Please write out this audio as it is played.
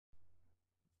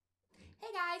Hey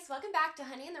guys, welcome back to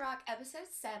Honey in the Rock episode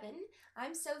 7.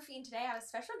 I'm Sophie and today I have a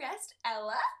special guest,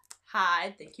 Ella.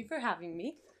 Hi, thank you for having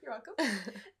me. You're welcome.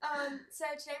 So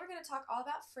today we're going to talk all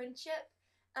about friendship.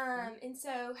 And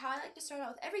so how I like to start out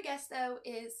with every guest though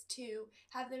is to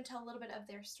have them tell a little bit of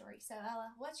their story. So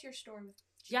Ella, what's your story with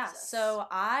Jesus? Yeah, so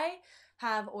I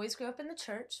have always grew up in the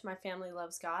church. My family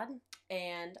loves God,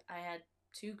 and I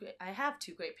have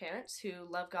two great parents who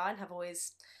love God and have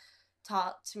always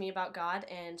taught to me about God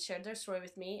and shared their story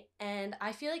with me. And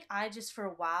I feel like I just for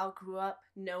a while grew up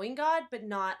knowing God, but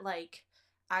not like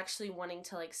actually wanting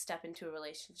to like step into a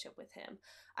relationship with him.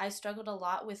 I struggled a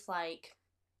lot with like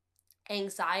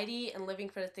anxiety and living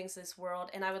for the things of this world,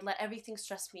 and I would let everything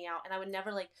stress me out, and I would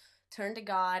never like turn to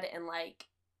God and like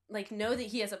know that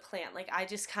he has a plan. Like I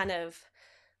just kind of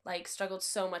like struggled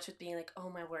so much with being like,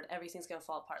 oh my word, everything's gonna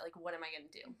fall apart, like what am I gonna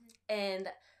do? And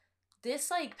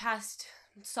this like past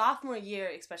sophomore year,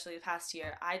 especially the past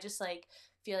year, I just like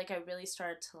feel like I really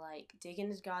started to like dig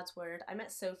into God's word. I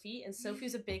met Sophie, and Sophie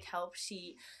was a big help.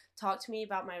 She talked to me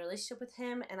about my relationship with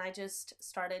him, and I just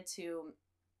started to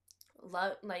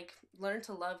learn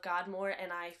to love God more,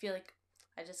 and I feel like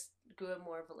I just grew a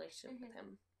more of a relationship with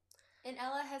him. And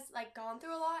Ella has like gone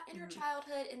through a lot in her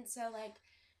childhood, and so like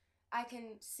I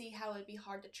can see how it would be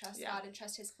hard to trust God and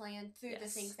trust his plan through the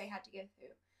things they had to go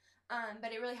through.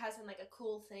 But it really has been like a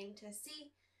cool thing to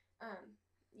see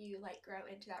you like grow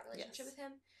into that relationship with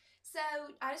him. So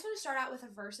I just want to start out with a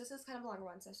verse. This is kind of a longer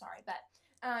one, so sorry, but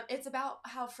it's about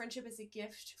how friendship is a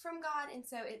gift from God, and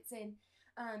so it's in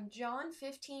John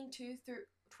 15,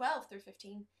 12 through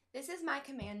 15. This is my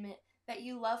commandment, that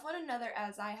you love one another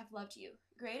as I have loved you.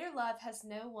 Greater love has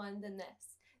no one than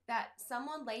this, that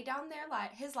someone lay down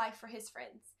his life for his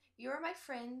friends. You are my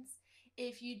friends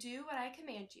if you do what I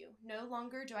command you. No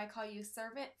longer do I call you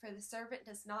servant, for the servant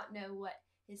does not know what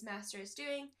his master is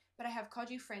doing, but I have called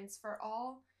you friends, for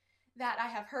all that I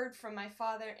have heard from my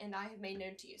Father and I have made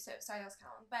known to you. So sorry, that was kind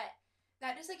of long, but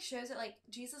that just like shows that like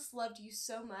Jesus loved you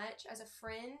so much as a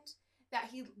friend that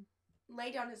he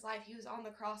laid down his life. He was on the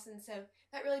cross, and so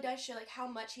that really does show like how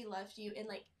much he loved you. And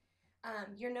like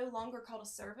you're no longer called a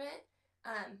servant.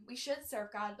 We should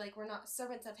serve God, but like we're not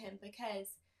servants of him, because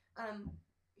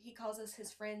he calls us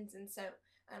his friends. And so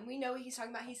we know what he's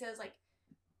talking about. He says like,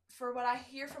 for what I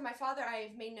hear from my Father I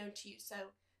have made known to you. So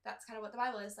that's kind of what the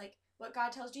Bible is like. What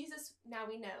God tells Jesus, now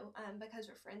we know, because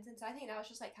we're friends. And so I think that was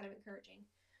just like kind of encouraging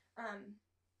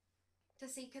to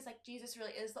see, because like Jesus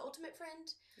really is the ultimate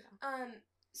friend.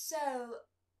 So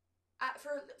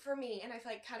for me, and I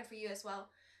feel like kind of for you as well,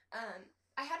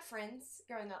 I had friends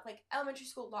growing up, like elementary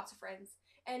school, lots of friends,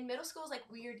 and middle school was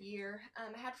like weird year.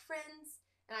 I had friends,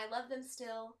 and I love them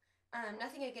still.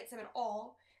 Nothing against them at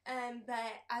all.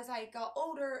 But as I got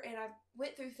older and I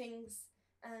went through things,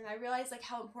 I realized like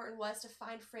how important it was to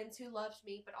find friends who loved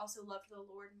me, but also loved the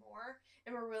Lord more,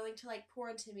 and were willing to like pour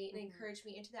into me and encourage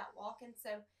me into that walk. And so,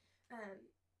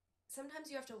 sometimes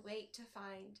you have to wait to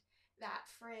find that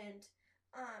friend.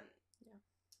 Um,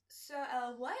 So,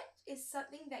 what is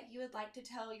something that you would like to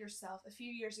tell yourself a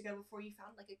few years ago before you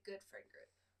found like a good friend group,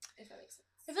 if that makes sense?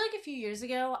 I feel like a few years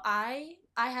ago, I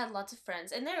had lots of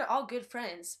friends, and they're all good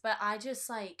friends, but I just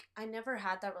like I never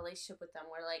had that relationship with them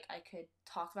where like I could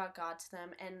talk about God to them,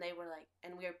 and they were like,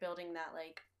 and we were building that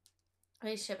like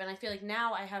relationship. And I feel like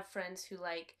now I have friends who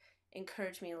like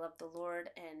encourage me to love the Lord,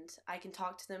 and I can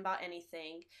talk to them about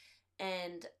anything,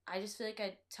 and I just feel like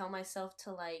I tell myself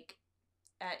to like,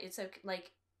 it's okay,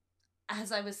 like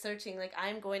as I was searching, like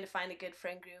I'm going to find a good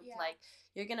friend group. Yeah. Like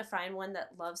you're gonna find one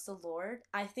that loves the Lord.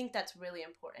 I think that's really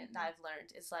important. That I've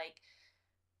learned is like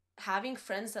having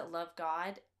friends that love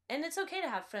God. And it's okay to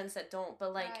have friends that don't,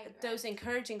 but like those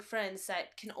encouraging friends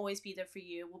that can always be there for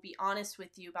you, will be honest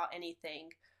with you about anything,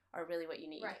 are really what you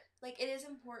need. Right. Like it is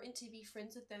important to be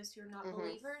friends with those who are not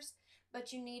believers,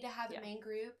 but you need to have a main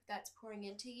group that's pouring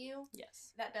into you.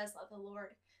 Yes. That does love the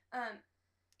Lord.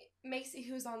 Macy,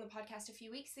 who was on the podcast a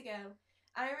few weeks ago,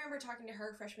 I remember talking to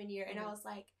her freshman year, and I was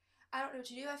like, I don't know what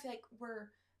to do. I feel like we're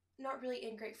not really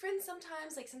in great friends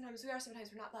sometimes. Like sometimes we are, sometimes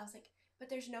we're not. But I was like, but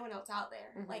there's no one else out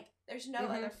there. Like there's no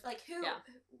other, like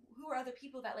who are other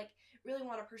people that like really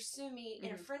want to pursue me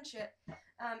in a friendship?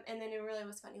 And then it really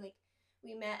was funny. Like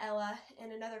we met Ella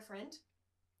and another friend,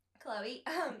 Chloe,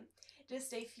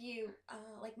 just a few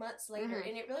like months later,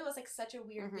 and it really was like such a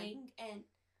weird thing. And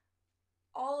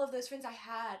all of those friends I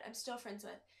had, I'm still friends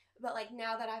with. But like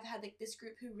now that I've had like this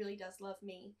group who really does love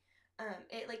me,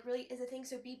 it like really is a thing.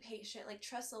 So be patient, like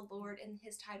trust the Lord and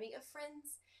His timing of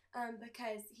friends,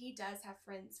 because He does have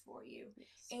friends for you,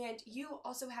 and you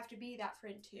also have to be that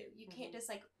friend too. You can't just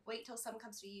like wait till someone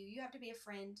comes to you. You have to be a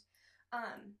friend,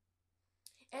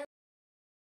 and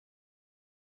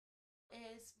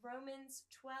is Romans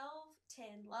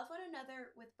 12:10. Love one another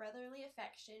with brotherly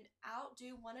affection,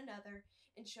 outdo one another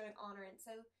in showing honor. And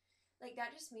so, like,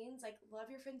 that just means, like, love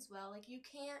your friends well. Like, you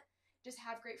can't just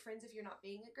have great friends if you're not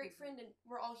being a great friend, and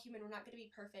we're all human. We're not going to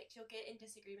be perfect. You'll get in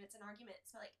disagreements and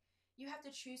arguments, but, like, you have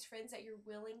to choose friends that you're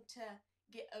willing to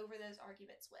get over those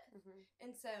arguments with.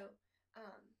 And so,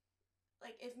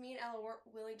 like, if me and Ella weren't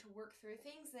willing to work through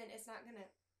things, then it's not going to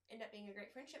end up being a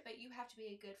great friendship, but you have to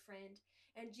be a good friend,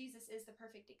 and Jesus is the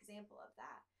perfect example of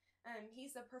that.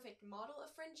 He's the perfect model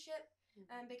of friendship,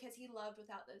 because he loved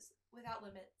without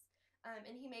limits.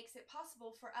 And he makes it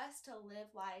possible for us to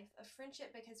live life of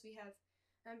friendship because we have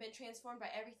been transformed by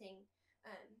everything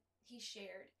he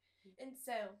shared. And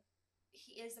so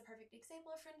he is the perfect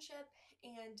example of friendship,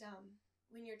 and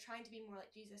when you're trying to be more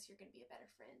like Jesus, you're going to be a better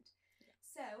friend.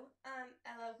 So,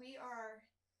 Ella, we are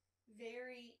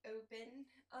very open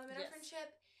in our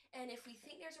friendship, and if we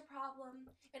think there's a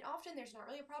problem, and often there's not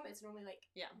really a problem, it's normally like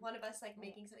one of us like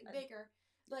making something bigger,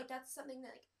 but like that's something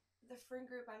that like the friend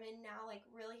group I'm in now like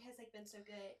really has like been so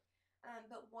good.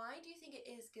 But why do you think it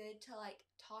is good to like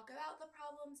talk about the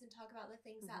problems and talk about the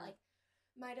things that like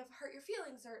might have hurt your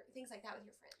feelings or things like that with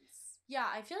your friends? Yeah,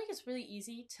 I feel like it's really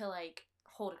easy to like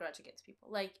hold a grudge against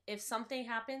people. Like if something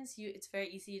happens, it's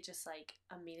very easy to just like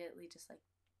immediately just like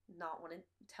not want to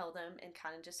tell them and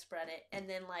kind of just spread it, and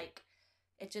then like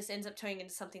it just ends up turning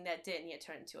into something that didn't yet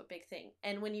turn into a big thing.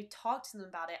 And when you talk to them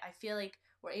about it, I feel like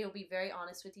we're able to be very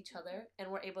honest with each other, and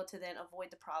we're able to then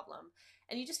avoid the problem.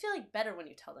 And you just feel like better when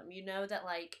you tell them. You know that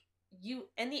like you,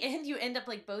 in the end, you end up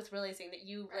like both realizing that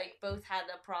you like both had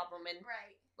a problem, and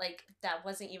like that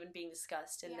wasn't even being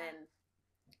discussed, and then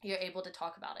you're able to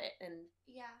talk about it, and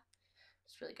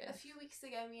it's really good. A few weeks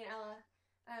ago, me and Ella,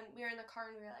 we were in the car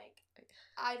and we were like,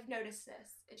 I've noticed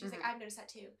this. And she's like, I've noticed that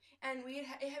too. And it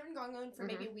had been going on for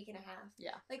maybe a week and a half.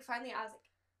 Yeah. Like finally I was like,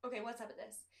 okay, what's up with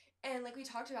this? And like we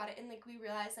talked about it, and like we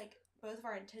realized like both of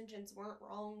our intentions weren't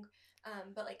wrong.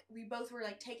 But like we both were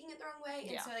like taking it the wrong way.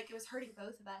 And so like it was hurting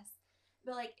both of us.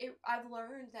 But like I've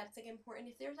learned that it's like important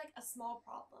if there's like a small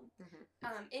problem,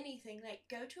 anything, like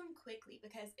go to him quickly,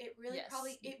 because it really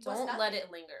don't let it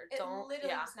linger. It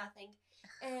literally was nothing.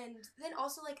 And then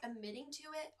also like admitting to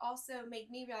it also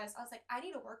made me realize, I was like, I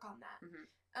need to work on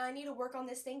that. I need to work on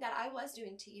this thing that I was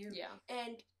doing to you. Yeah.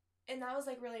 And that was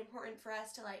like really important for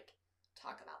us to like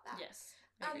talk about that. Yes.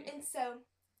 And so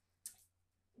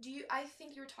I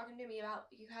think you were talking to me about,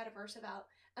 you had a verse about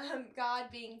God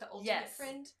being the ultimate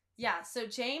friend. Yeah, so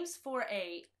James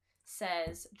 4:8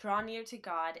 says, draw near to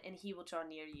God and he will draw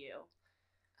near you.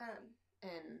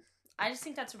 And I just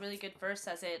think that's a really good verse,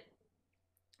 as it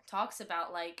talks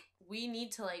about, like, we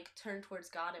need to, like, turn towards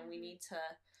God, and we need to,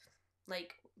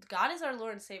 like, God is our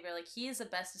Lord and Savior. Like, he is the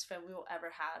bestest friend we will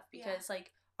ever have, because,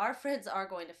 like, our friends are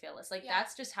going to fail us. Like,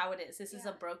 that's just how it is. This is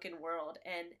a broken world,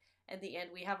 and in the end,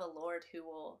 we have a Lord who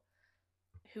will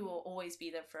always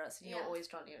be there for us, and he'll always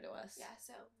draw near to us. Yeah,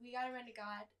 so we gotta run to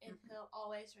God, and he'll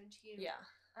always run to you. Yeah.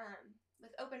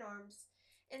 With open arms.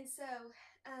 And so,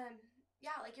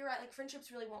 like you're right, like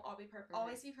friendships really won't always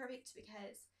be perfect,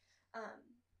 because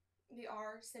we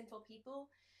are sinful people.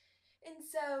 And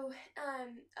so,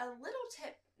 a little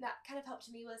tip that kind of helped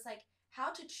me was like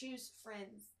how to choose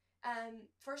friends.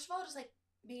 First of all, just like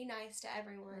be nice to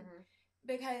everyone,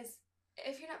 because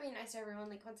if you're not being nice to everyone,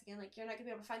 like once again, like you're not gonna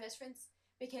be able to find those friends,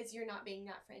 because you're not being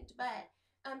that friend. But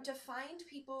to find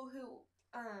people who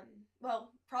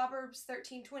Proverbs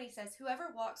 13:20 says,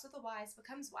 whoever walks with the wise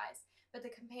becomes wise, but the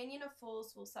companion of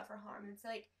fools will suffer harm. And so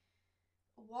like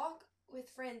walk with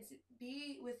friends,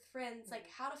 be with friends, like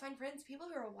how to find friends, people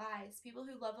who are wise, people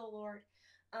who love the Lord.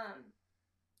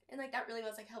 And like that really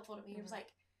was like helpful to me. It was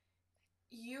like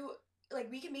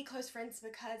we can be close friends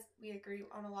because we agree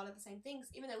on a lot of the same things,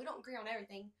 even though we don't agree on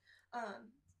everything.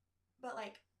 But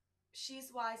like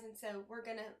she's wise, and so we're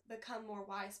gonna become more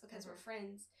wise because we're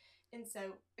friends. And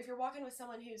so if you're walking with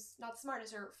someone who's not the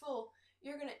smartest or fool,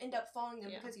 you're gonna end up following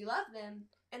them because you love them,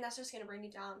 and that's just gonna bring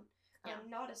you down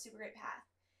not a super great path.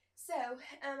 So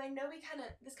I know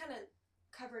this kind of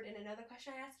covered in another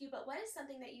question I asked you, but what is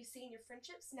something that you see in your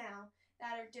friendships now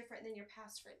that are different than your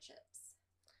past friendships?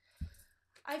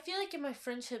 I feel like in my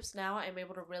friendships now, I'm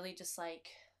able to really just like,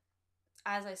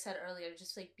 as I said earlier,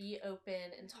 just like be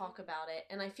open and talk about it.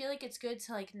 And I feel like it's good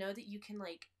to like know that you can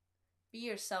like be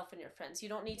yourself and your friends. You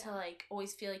don't need to like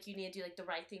always feel like you need to do like the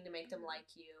right thing to make them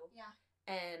like you. Yeah.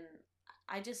 And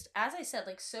I just, as I said,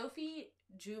 like Sophie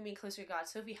drew me closer to God.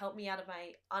 Sophie helped me out of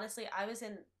honestly, I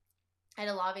had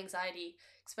a lot of anxiety,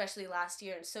 especially last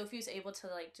year, and Sophie was able to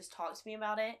like just talk to me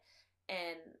about it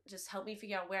and just help me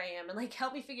figure out where I am, and like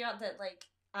help me figure out that like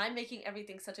I'm making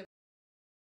everything such a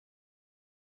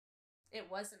it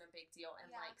wasn't a big deal.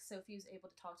 And, like, Sophie was able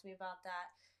to talk to me about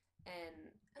that. And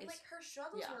like, her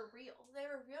struggles were real. They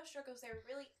were real struggles. They were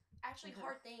really actually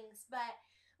hard things, but,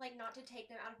 like, not to take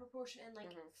them out of proportion and,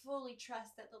 like, fully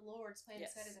trust that the Lord's plan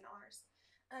is better than ours.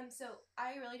 So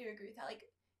I really do agree with that. Like,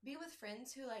 be with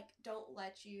friends who, like, don't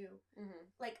let you,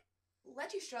 like,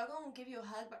 let you struggle and give you a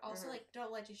hug, but also, like,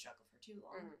 don't let you struggle for too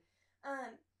long.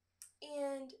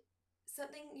 And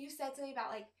something you said to me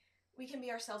about, like, we can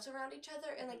be ourselves around each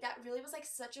other, and, like, that really was, like,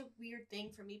 such a weird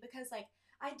thing for me, because, like,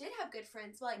 I did have good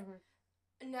friends, but, like,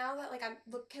 now that, like, I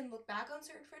can look back on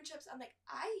certain friendships, I'm like,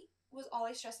 I was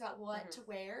always stressed about what to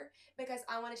wear, because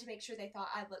I wanted to make sure they thought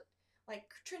I looked, like,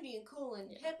 trendy and cool and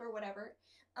hip or whatever.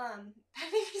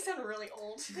 That makes me sound really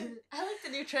old. I like the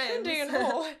new trends. Trendy and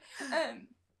cool.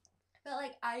 But,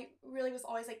 like, I really was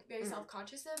always, like, very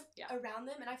self-conscious around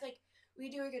them, and I feel like we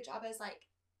do a good job as, like,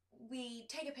 we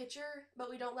take a picture, but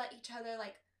we don't let each other,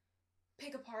 like,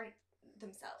 pick apart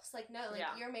themselves. Like, no, like,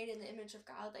 you're made in the image of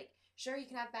God. Like, sure, you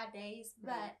can have bad days,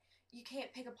 but you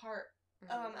can't pick apart,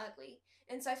 oh, I'm ugly.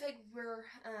 And so I feel like we're,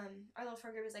 our little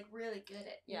friend group is, like, really good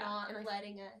at not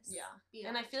letting us be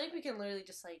and I feel like we can literally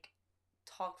just, like,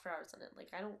 talk for hours on it. Like,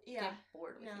 I don't get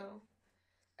bored with you.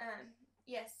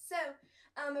 Yes, so,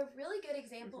 a really good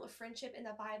example of friendship in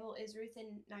the Bible is Ruth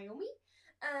and Naomi.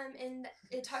 And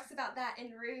it talks about that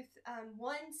in Ruth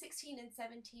 1:16 and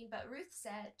 17. But Ruth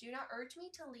said, "Do not urge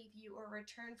me to leave you or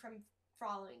return from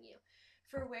following you.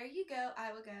 For where you go,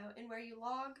 I will go, and where you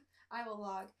log, I will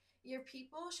log. Your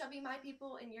people shall be my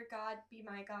people, and your God be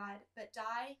my God. But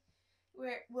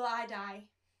where will I die?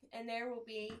 And there will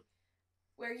be,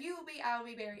 where you will be, I will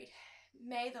be buried.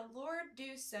 May the Lord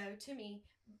do so to me,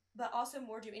 but also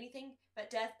more, do anything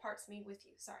but death parts me with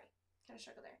you." Sorry, kind of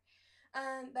struggle there.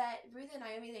 But Ruth and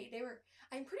Naomi, they were,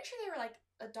 I'm pretty sure they were, like,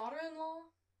 a daughter-in-law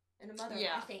and a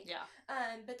mother-in-law, I think. Yeah.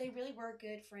 But they really were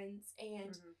good friends,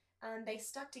 and they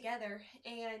stuck together,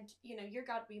 and, you know, your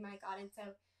God will be my God. And so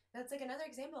that's, like, another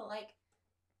example, like,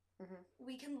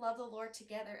 we can love the Lord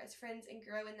together as friends and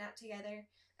grow in that together,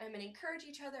 and encourage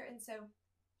each other. And so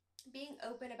being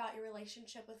open about your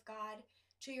relationship with God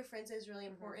to your friends is really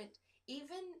important,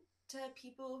 even to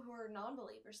people who are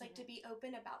non-believers. Like, to be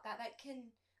open about that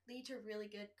can lead to really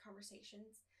good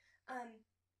conversations.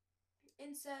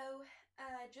 And so,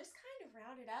 just kind of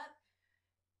round it up,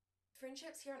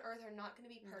 friendships here on earth are not going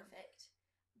to be perfect,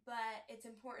 but it's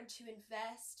important to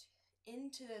invest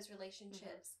into those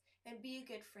relationships and be a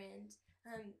good friend.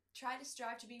 Try to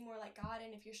strive to be more like God,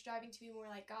 and if you're striving to be more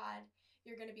like God,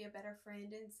 you're going to be a better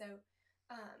friend. And so,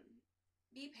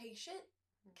 be patient,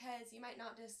 because you might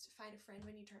not just find a friend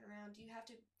when you turn around. You have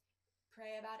to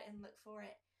pray about it and look for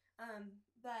it.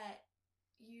 But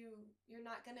you're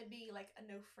not going to be, like, a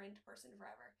no-friend person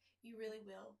forever. You really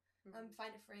will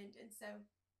find a friend. And so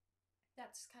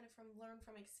that's kind of learn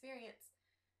from experience,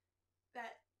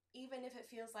 that even if it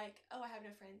feels like, oh, I have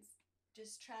no friends,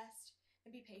 just trust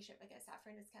and be patient, because that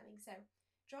friend is coming. So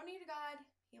draw near to God,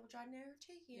 He will draw near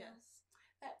to you. Yes.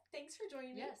 But thanks for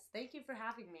joining me. Yes, thank you for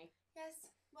having me. Yes.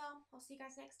 Well, I'll see you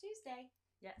guys next Tuesday.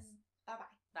 Yes.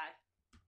 Bye-bye. Bye.